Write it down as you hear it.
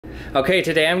Okay,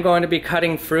 today I'm going to be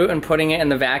cutting fruit and putting it in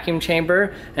the vacuum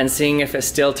chamber and seeing if it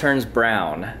still turns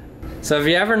brown. So have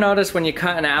you ever noticed when you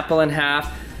cut an apple in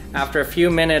half, after a few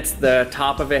minutes the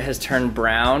top of it has turned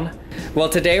brown? Well,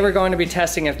 today we're going to be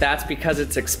testing if that's because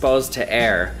it's exposed to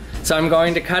air. So I'm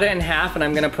going to cut it in half and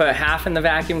I'm going to put half in the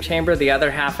vacuum chamber, the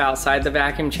other half outside the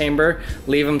vacuum chamber,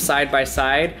 leave them side by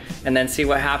side, and then see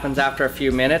what happens after a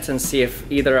few minutes and see if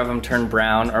either of them turn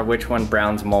brown or which one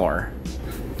browns more.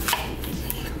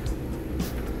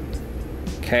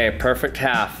 Okay, perfect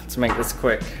half. Let's make this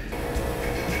quick.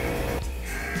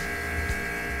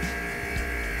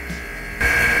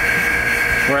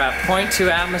 We're at 0.2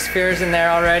 atmospheres in there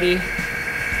already.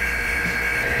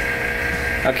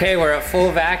 Okay, we're at full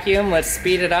vacuum. Let's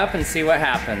speed it up and see what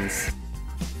happens.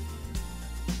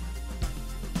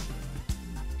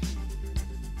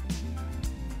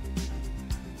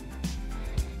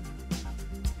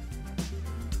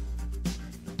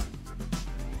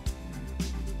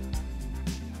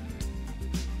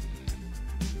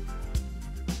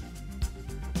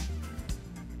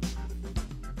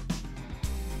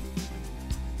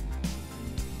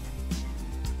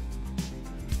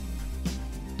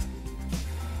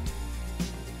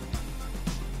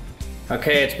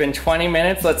 Okay, it's been 20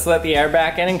 minutes. Let's let the air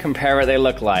back in and compare what they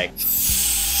look like.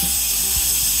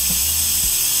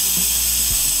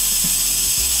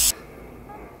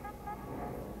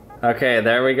 Okay,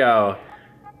 there we go.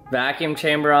 Vacuum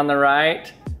chamber on the right,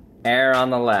 air on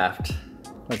the left.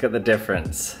 Look at the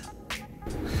difference.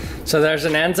 So there's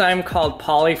an enzyme called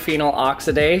polyphenol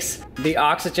oxidase. The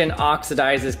oxygen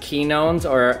oxidizes ketones,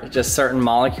 or just certain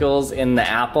molecules in the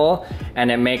apple,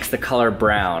 and it makes the color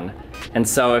brown. And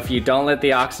so if you don't let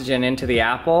the oxygen into the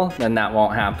apple, then that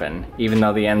won't happen, even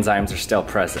though the enzymes are still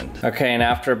present. Okay, and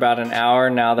after about an hour,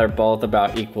 now they're both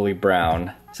about equally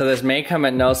brown. So this may come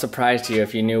at no surprise to you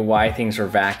if you knew why things were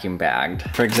vacuum bagged.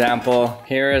 For example,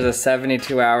 here is a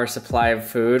 72-hour supply of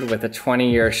food with a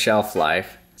 20-year shelf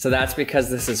life. So that's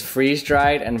because this is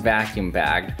freeze-dried and vacuum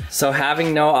bagged. So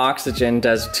having no oxygen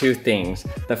does two things.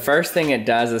 The first thing it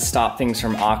does is stop things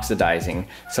from oxidizing.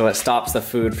 So it stops the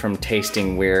food from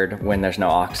tasting weird when there's no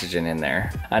oxygen in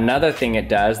there. Another thing it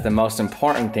does, the most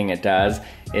important thing it does,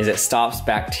 is it stops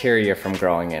bacteria from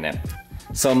growing in it.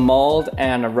 So mold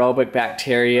and aerobic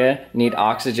bacteria need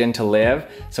oxygen to live.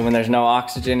 So when there's no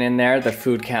oxygen in there, the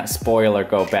food can't spoil or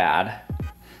go bad.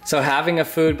 So having a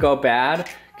food go bad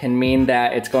can mean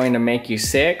that it's going to make you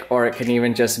sick, or it can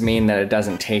even just mean that it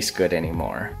doesn't taste good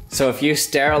anymore. So if you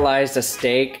sterilized a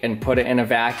steak and put it in a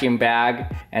vacuum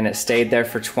bag and it stayed there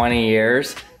for 20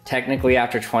 years, technically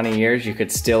after 20 years you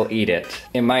could still eat it.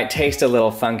 It might taste a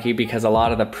little funky because a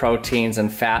lot of the proteins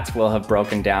and fats will have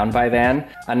broken down by then.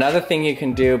 Another thing you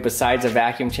can do besides a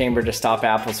vacuum chamber to stop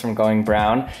apples from going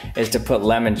brown is to put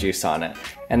lemon juice on it.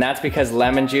 And that's because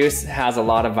lemon juice has a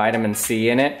lot of vitamin C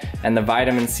in it, and the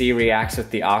vitamin C reacts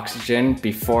with the oxygen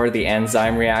before the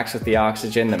enzyme reacts with the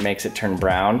oxygen that makes it turn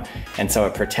brown, and so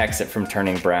it protects it from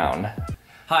turning brown.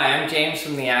 Hi, I'm James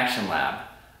from the Action Lab.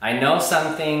 I know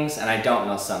some things and I don't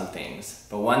know some things,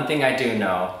 but one thing I do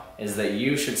know is that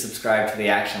you should subscribe to the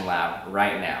Action Lab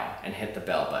right now and hit the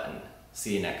bell button.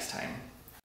 See you next time.